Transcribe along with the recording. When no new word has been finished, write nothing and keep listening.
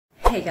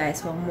Hey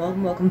guys,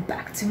 welcome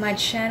back to my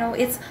channel.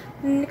 It's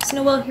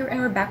Noel here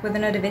and we're back with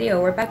another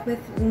video. We're back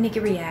with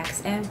Nikki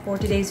Reacts, and for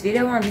today's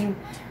video I'm being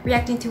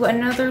reacting to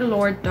another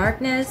Lord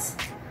Darkness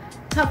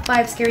top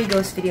 5 scary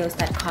ghost videos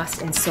that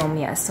cause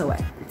insomnia. So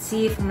let's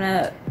see if I'm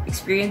gonna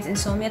experience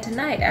insomnia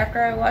tonight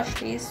after I watch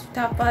these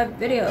top 5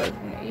 videos.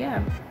 Yeah.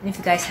 And if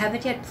you guys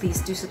haven't yet, please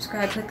do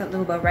subscribe, click that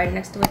little bell right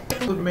next to it.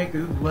 It'll make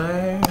us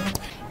laugh.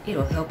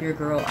 It'll help your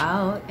girl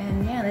out.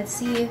 And yeah, let's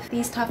see if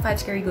these top 5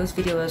 scary ghost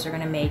videos are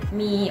gonna make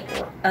me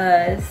or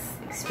us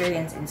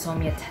experience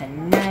insomnia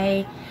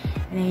tonight.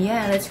 And then,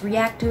 yeah, let's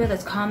react to it,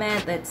 let's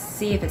comment, let's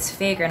see if it's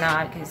fake or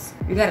not, because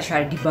we gotta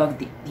try to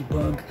debug.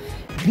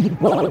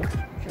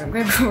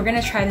 We're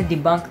gonna try to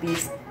debunk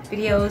these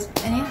videos.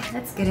 And yeah,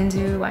 let's get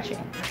into watching.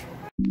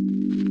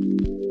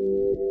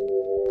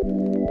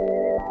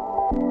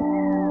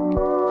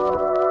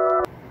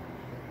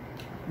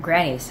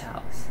 Granny's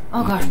house.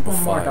 Oh gosh,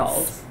 more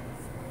dolls.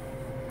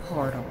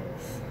 Poor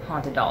dolls.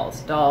 Haunted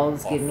dolls.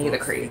 Dolls give me the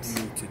creeps.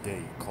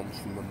 Today comes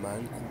from a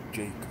man called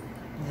Jacob.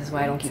 This is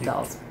why I don't keep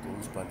dolls.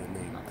 Goes by the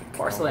name of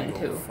Porcelain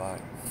too.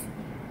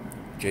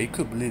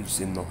 Jacob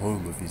lives in the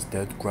home of his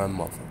dead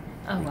grandmother,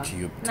 which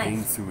he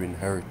obtained through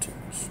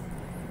inheritance.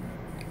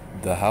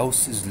 The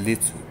house is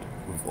littered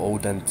with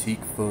old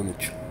antique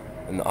furniture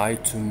and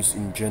items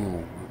in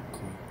general.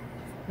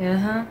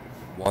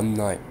 One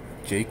night,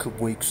 Jacob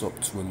wakes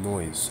up to a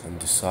noise and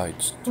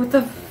decides to... What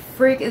the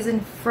freak is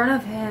in front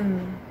of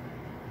him?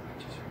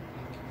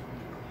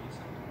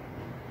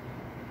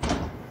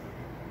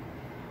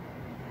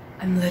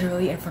 I'm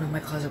literally in front of my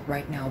closet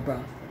right now,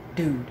 bro.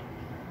 Dude.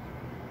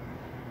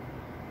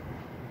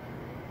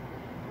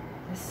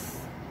 This is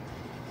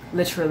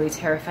literally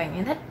terrifying.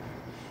 And that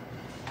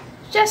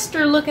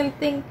jester looking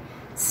thing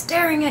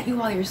staring at you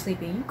while you're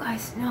sleeping. You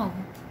guys know.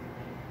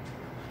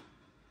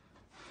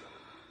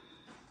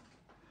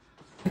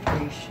 Good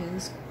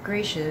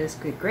gracious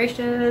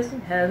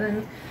in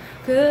heaven,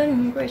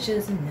 good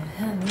gracious in the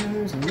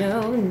heavens,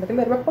 no, nothing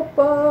but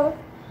a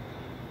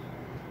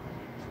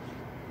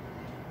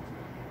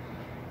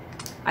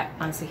I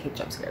honestly hate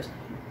jump scares.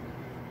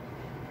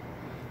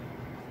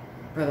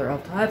 Brother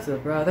of types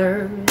of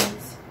brothers.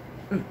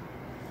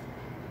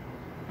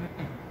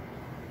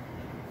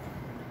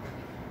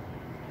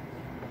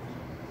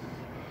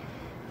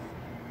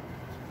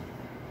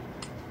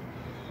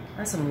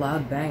 That's some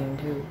loud banging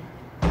too.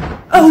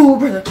 Oh,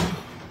 brother!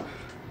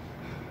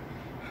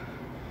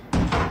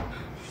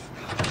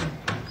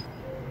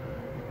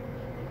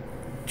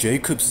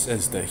 Jacob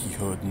says that he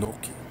heard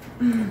knocking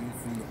coming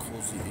from the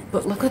closet.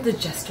 But look at the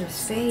jester's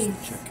face.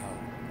 Check out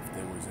if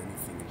there was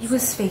anything. He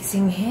was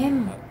facing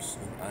him. Perhaps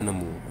an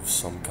animal of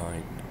some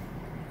kind.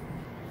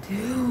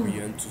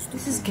 Dude,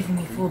 this is giving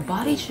me full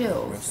body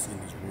chills.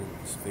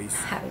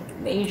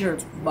 Having major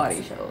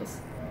body chills.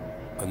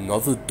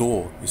 Another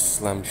door is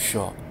slammed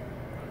shut.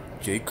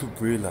 Jacob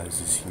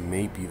realizes he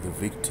may be the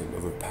victim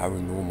of a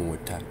paranormal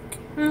attack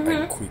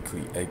and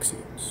quickly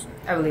exits.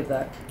 I believe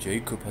that.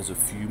 Jacob has a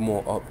few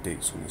more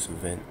updates on this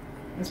event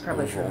It's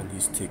probably true. on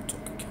his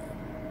TikTok account,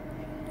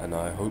 and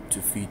I hope to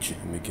feature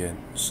him again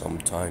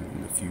sometime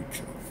in the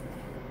future.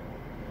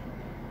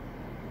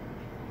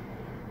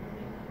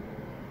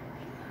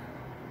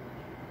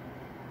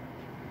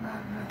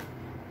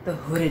 The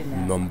hooded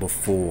man. Number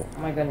 4. Oh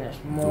my goodness,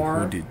 more. The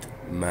hooded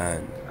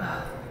man.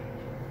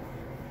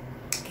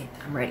 Okay,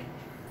 I'm ready.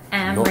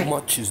 Not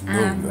much is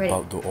known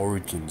about the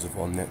origins of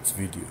our next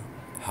video.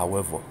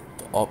 However,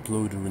 the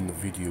uploader in the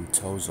video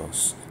tells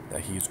us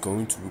that he is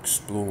going to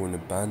explore an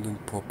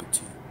abandoned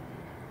property.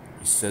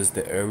 He says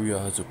the area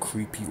has a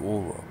creepy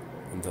aura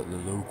and that the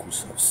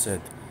locals have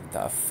said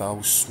that a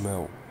foul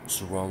smell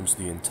surrounds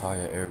the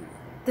entire area.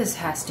 This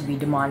has to be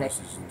demonic.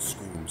 Voices and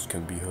screams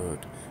can be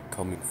heard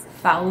coming from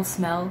foul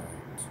smell.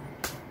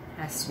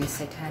 Has to be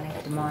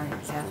satanic, demonic,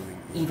 yeah.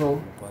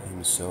 Evil. By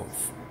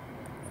himself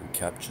and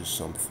captures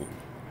something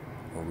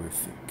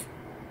horrific.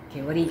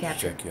 Okay, what do you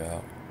capture? Check it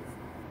out.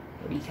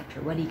 What do you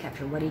capture? What do you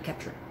capture? What do you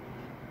capture?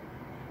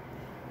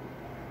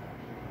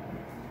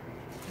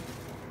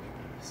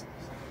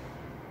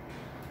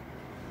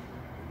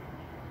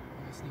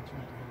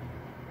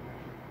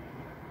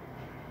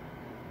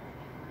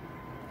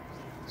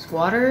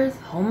 Squatters,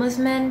 homeless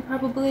men,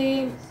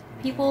 probably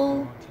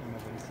people.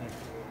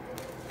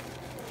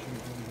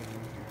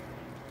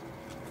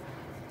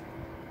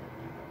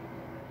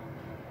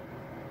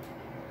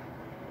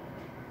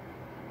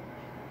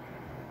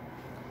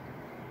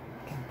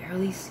 I can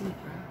barely see, bro.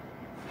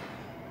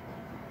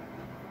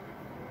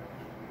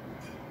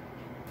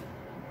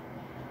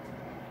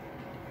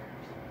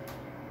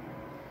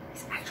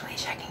 He's actually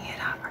checking it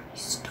out. Are you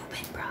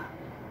stupid, bro?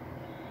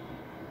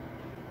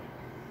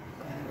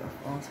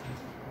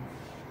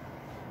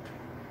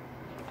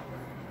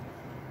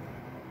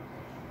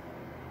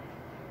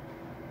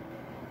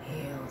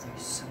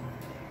 There's someone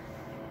there.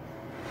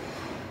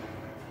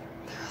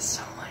 There's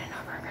someone in a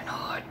freaking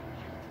hood.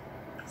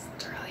 It's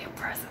literally a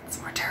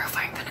presence more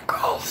terrifying than a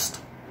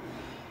ghost.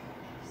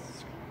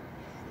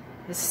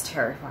 This is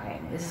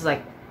terrifying. This is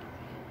like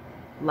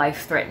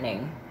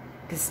life-threatening.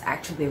 there's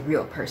actually a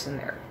real person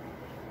there.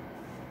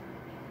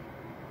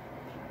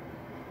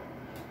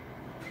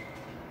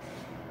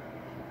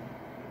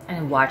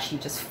 And watch, he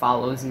just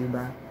follows you,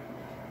 bro.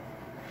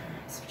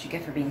 That's what you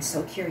get for being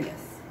so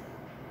curious.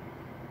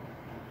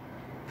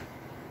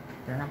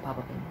 They're not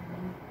popping.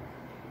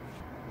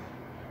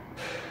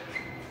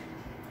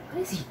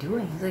 What is he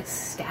doing? He's like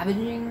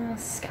scourging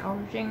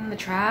the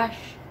trash.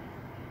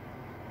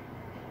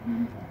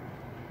 Oh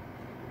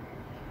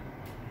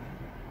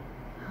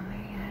my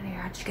god,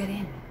 how'd you get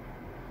in?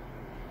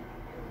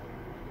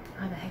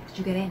 How the heck did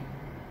you get in?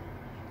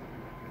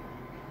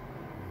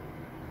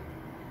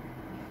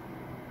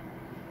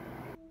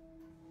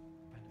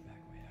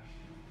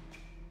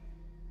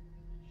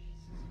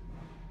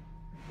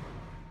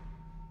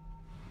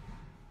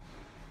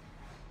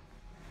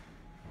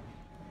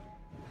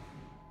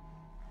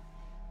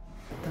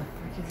 What the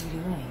frick is he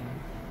doing?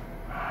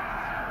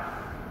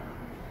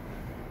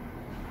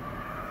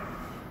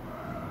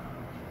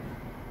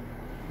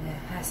 Yeah,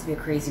 has to be a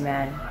crazy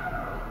man.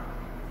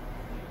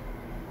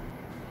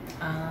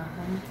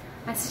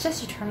 I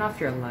suggest you turn off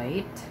your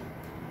light.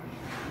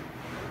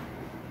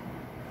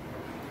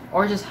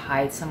 Or just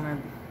hide somewhere.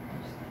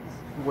 Just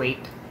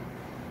wait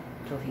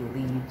until he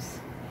leaves.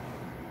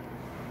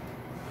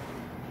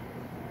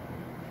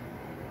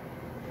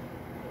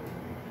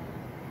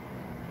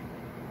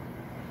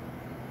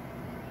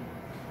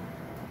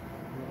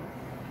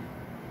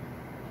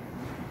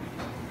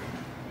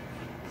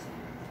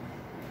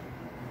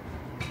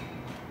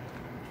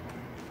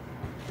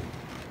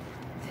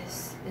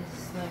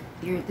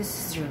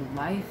 This is your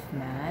life,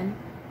 man.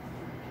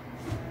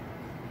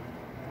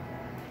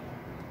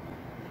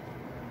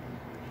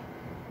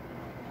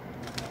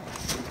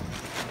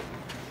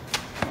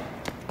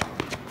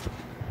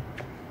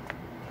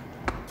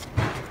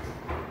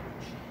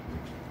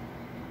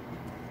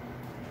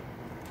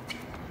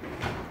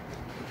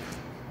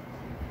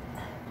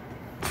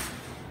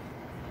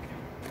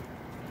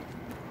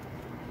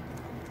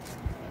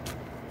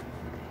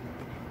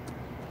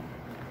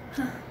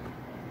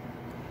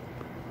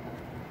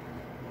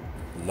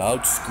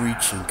 Loud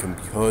screeching can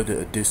be heard at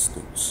a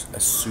distance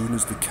as soon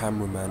as the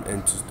cameraman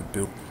enters the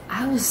building.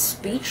 I was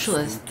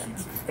speechless. The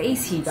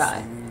face he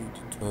got.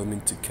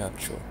 Determined to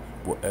capture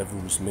whatever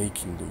was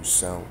making those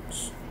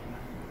sounds.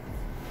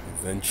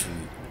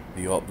 Eventually,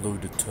 the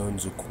uploader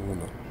turns a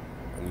corner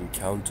and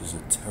encounters a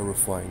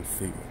terrifying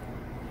figure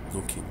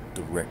looking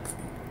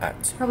directly at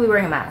him. Probably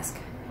wearing a mask.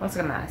 Looks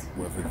like a mask.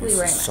 Whether this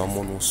is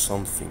someone or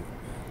something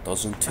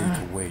doesn't take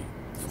away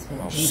from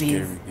how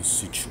scary this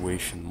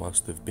situation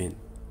must have been.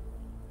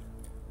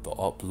 The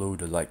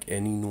uploader, like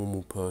any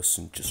normal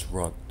person, just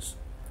runs,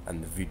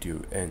 and the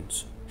video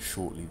ends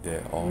shortly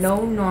thereafter.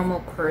 No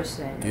normal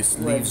person this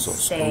leaves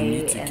us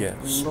only to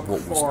guess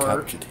what was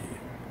captured here.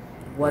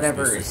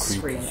 Whatever is was this a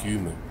creepy screaming.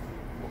 human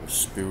or a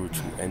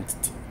spiritual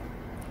entity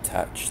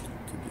attached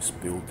to this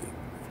building?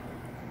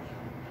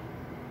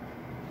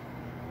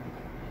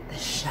 The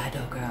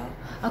Shadow Girl.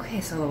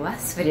 Okay, so the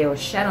last video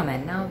was Shadow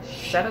Man, now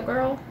Shadow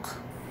Girl?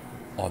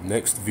 Our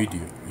next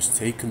video is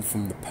taken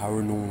from the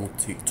paranormal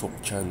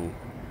TikTok channel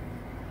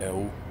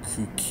El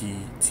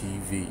Kuki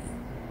TV.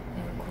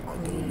 I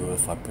don't know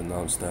if I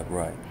pronounced that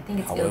right. I think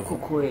it's However, El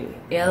Kukui.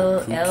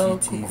 El Kukui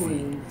Kukui.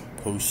 TV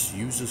posts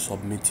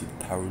user-submitted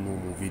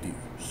paranormal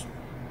videos,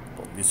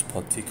 but this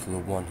particular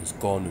one has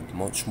garnered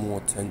much more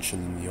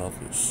attention than the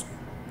others.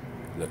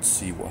 Let's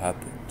see what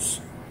happens.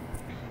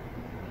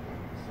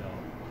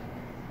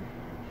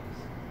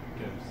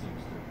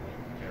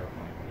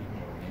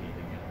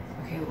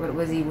 Okay, what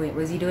was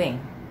he doing?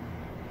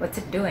 What's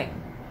it doing?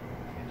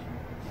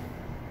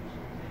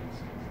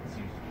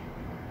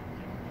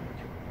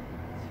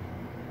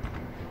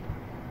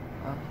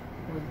 Oh,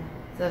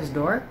 is that his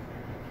door?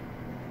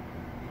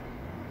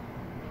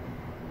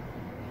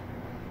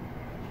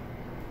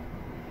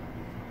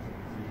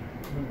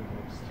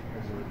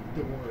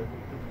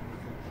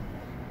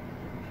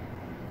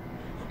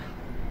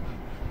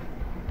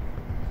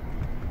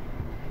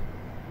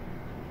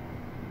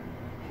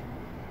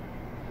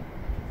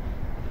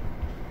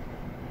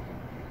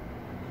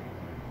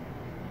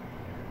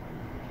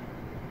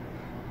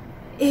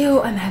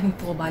 Ew, I'm having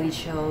full body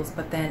chills,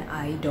 but then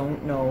I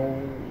don't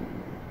know.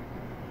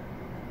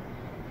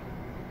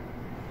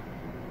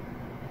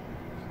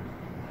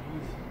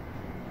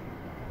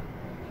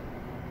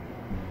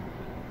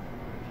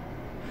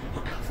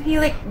 He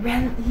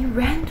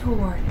ran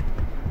toward it.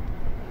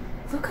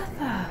 Look at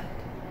that.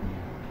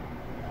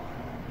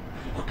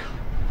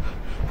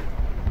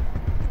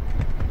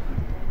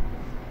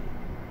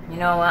 You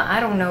know, I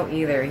don't know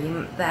either.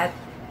 That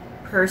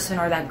person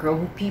or that girl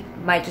who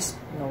might just,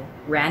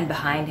 ran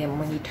behind him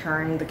when he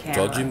turned the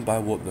camera. Judging by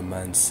what the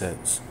man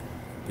says,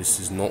 this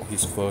is not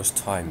his first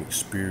time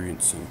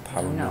experiencing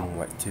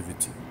paranormal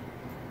activity,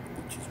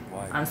 which is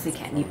why honestly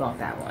can't debunk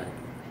that one.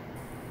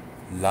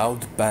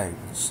 Loud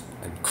bangs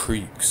and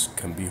creaks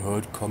can be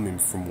heard coming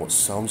from what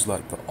sounds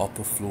like the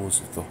upper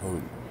floors of the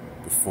home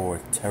before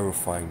a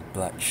terrifying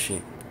black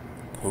shape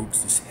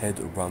pokes its head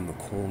around the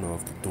corner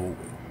of the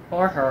doorway.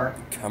 Or her.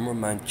 The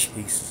cameraman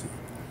chases it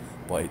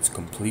but it's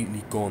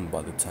completely gone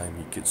by the time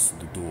he gets to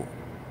the door,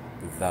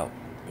 without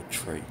a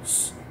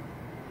trace.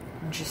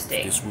 Interesting.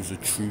 If this was a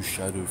true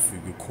shadow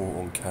figure caught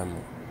on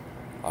camera,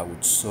 I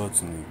would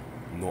certainly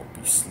not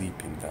be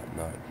sleeping that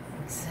night.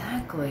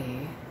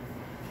 Exactly.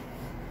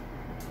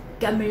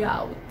 Get me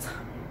out.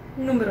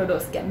 Número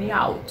dos, get me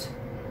out.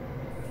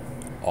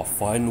 Our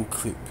final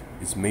clip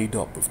is made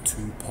up of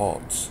 2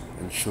 parts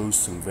and shows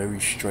some very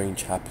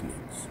strange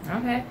happenings.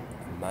 Okay.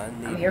 A man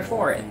named I'm here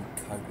for it.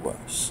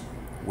 Caguas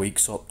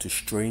wakes up to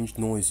strange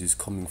noises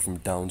coming from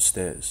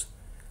downstairs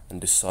and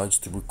decides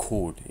to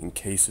record in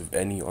case of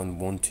any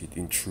unwanted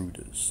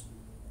intruders.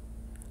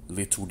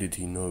 Little did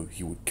he know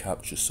he would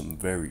capture some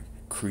very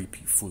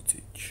creepy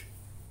footage.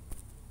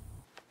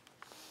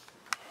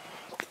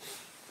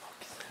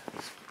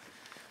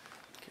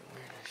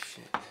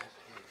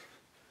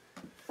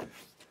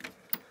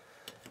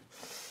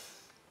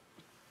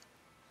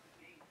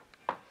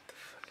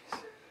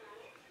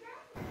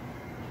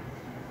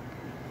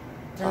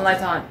 Turn the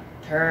lights on.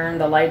 Turn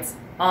the lights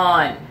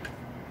on.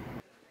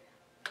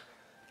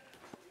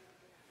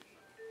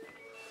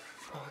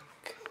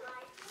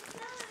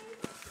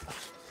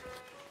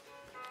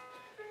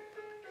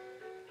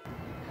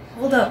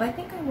 Hold up, I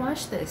think I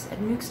watched this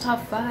at Nuke's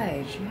Top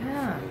 5.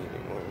 Yeah.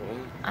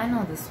 I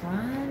know this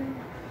one.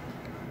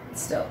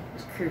 Still,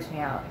 it creeps me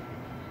out.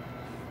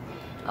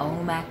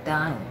 Old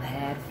MacDonald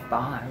had a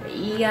farm.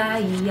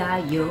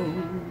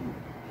 E-I-E-I-O.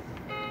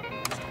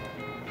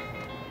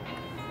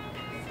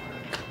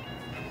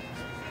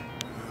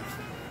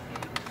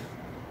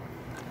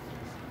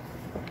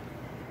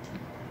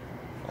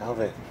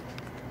 Alvin.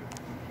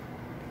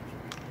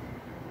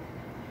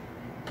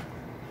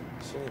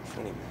 She ain't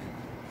funny, man.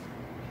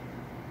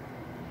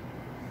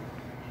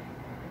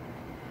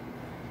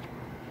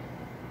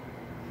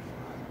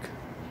 Fuck.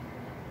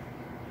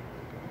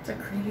 It's a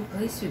creepy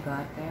place you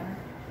got there.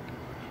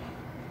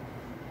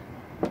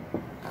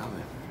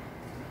 Alvin.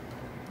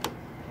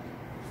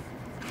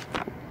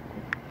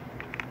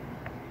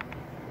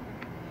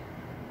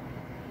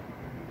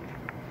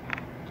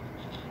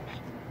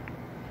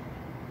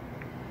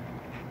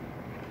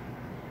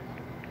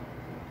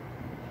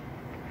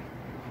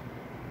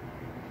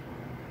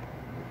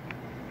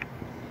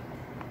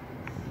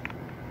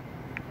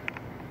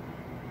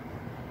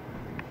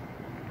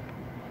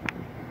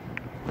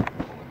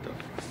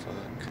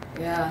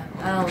 Yeah,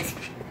 I don't.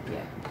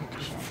 Yeah.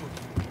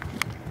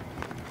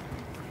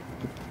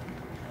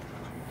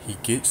 He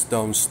gets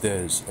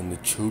downstairs and the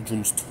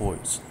children's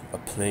toys are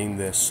playing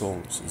their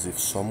songs as if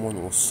someone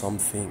or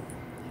something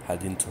had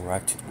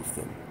interacted with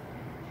them.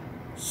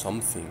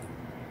 Something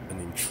an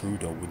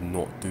intruder would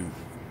not do,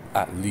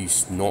 at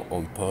least not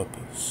on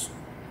purpose.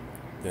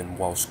 Then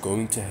whilst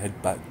going to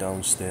head back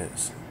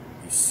downstairs,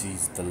 he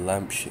sees the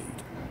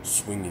lampshade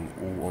swinging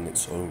all on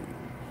its own.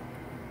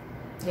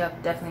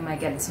 Yep, definitely might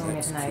get Insomnia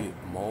Next tonight. clip,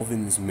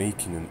 Marvin is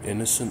making an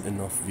innocent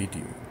enough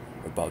video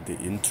about the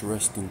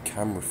interesting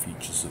camera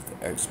features of the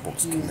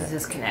Xbox He uses Kinect.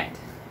 his Kinect.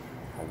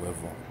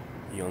 However,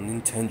 he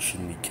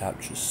unintentionally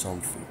captures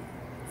something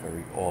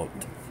very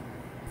odd.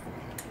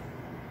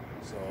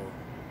 So,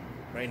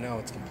 right now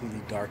it's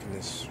completely dark in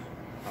this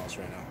house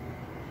right now.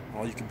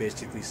 All you can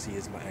basically see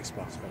is my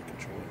Xbox One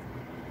controller.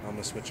 I'm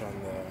gonna switch on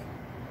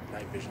the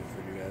night vision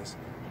for you guys.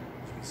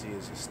 As you can see,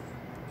 it's just,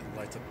 it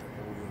lights up the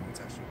whole room. It's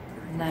actually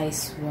pretty cool.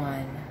 Nice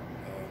one.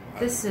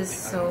 This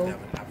is I don't know so. if they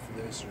have an app for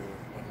this or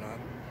whatnot,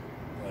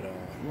 but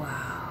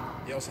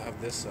Wow. they also have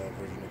this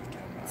version of the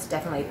camera. It's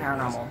definitely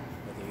paranormal.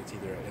 I think it's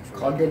either infrared.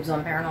 Call dibs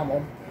on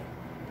paranormal.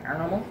 Yeah.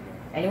 Paranormal?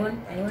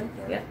 Anyone? Anyone?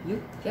 Dark. Yeah,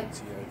 you? Yeah.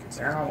 See how you can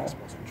see Paranormal. it's my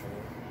Xbox controller.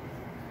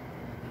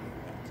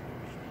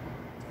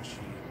 It's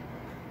actually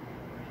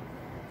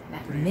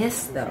That pretty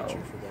mist, cool though.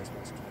 feature for the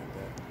Xbox Kinect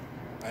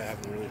that I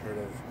haven't really heard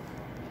of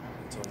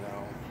until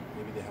now.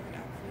 Maybe they have an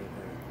app for it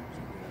or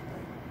something like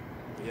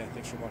that. But yeah,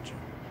 thanks for watching.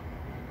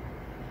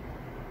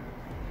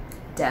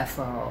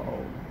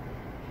 Defo.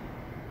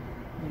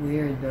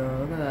 Weird though.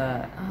 Look at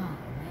that. Oh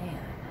man.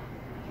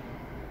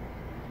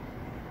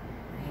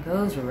 He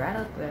goes right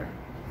up there.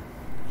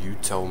 You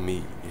tell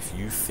me if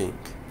you think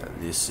that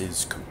this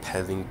is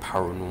compelling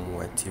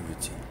paranormal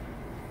activity.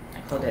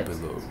 Call Down dibs.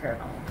 below. It's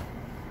paranormal.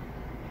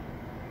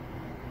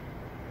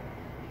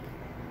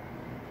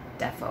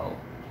 Defo.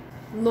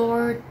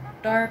 Lord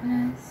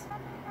Darkness.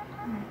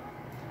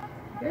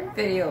 Your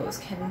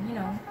videos can, you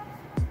know,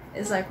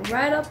 is like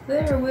right up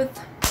there with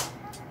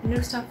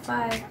Nuke's Top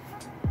 5,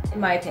 in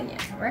my opinion,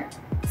 right?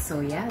 So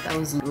yeah, that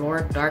was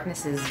Lord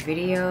Darkness's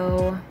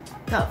video.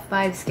 Top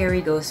 5 scary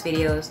ghost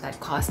videos that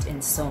caused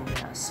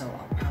insomnia. So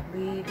I'll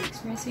probably be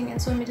experiencing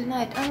insomnia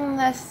tonight,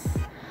 unless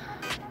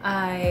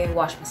I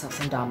watch myself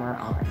some Dahmer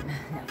on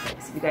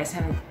Netflix. If you guys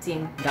haven't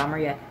seen Dahmer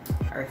yet,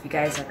 or if you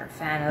guys are a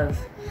fan of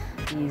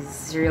these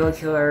serial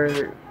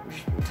killer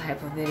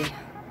type of video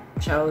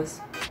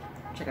shows,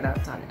 check it out.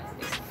 It's on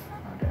Netflix.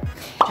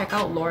 Check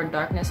out Lord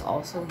Darkness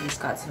also. He's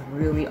got some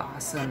really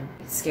awesome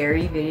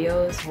scary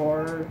videos,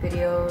 horror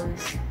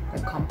videos, a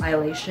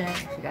compilation.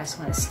 If you guys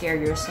want to scare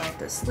yourself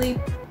to sleep,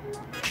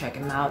 check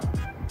him out.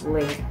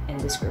 Link in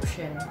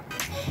description.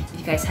 If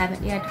you guys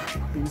haven't yet,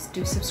 please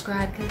do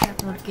subscribe, click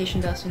that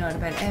notification bell so you know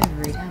about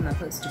every time I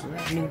post a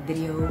brand new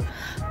video.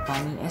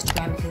 Follow me on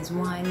Instagram because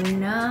why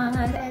not?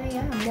 And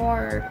yeah,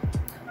 more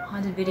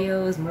haunted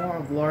videos, more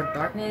of Lord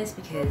Darkness,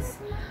 because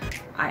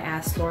I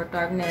asked Lord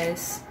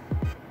Darkness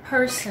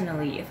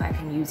personally if I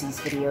can use these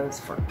videos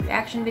for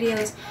reaction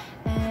videos,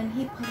 and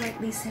he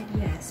politely said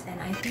yes,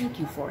 and I thank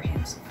you for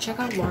him. So check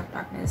out Lord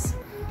Darkness.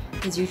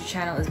 His YouTube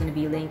channel is going to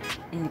be linked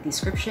in the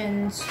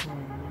description. So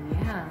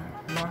yeah,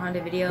 more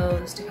haunted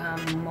videos to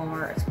come,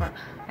 more explore.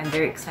 I'm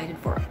very excited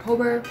for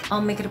October.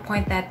 I'll make it a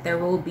point that there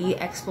will be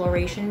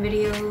exploration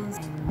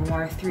videos and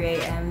more 3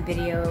 a.m.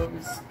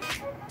 videos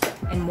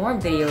and more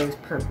videos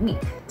per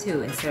week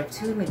too, instead of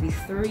 2, maybe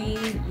 3.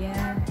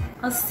 Yeah,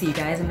 I'll see you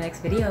guys in the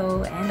next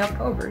video and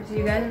October. See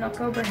you guys in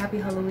October. Happy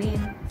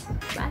Halloween.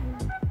 Bye.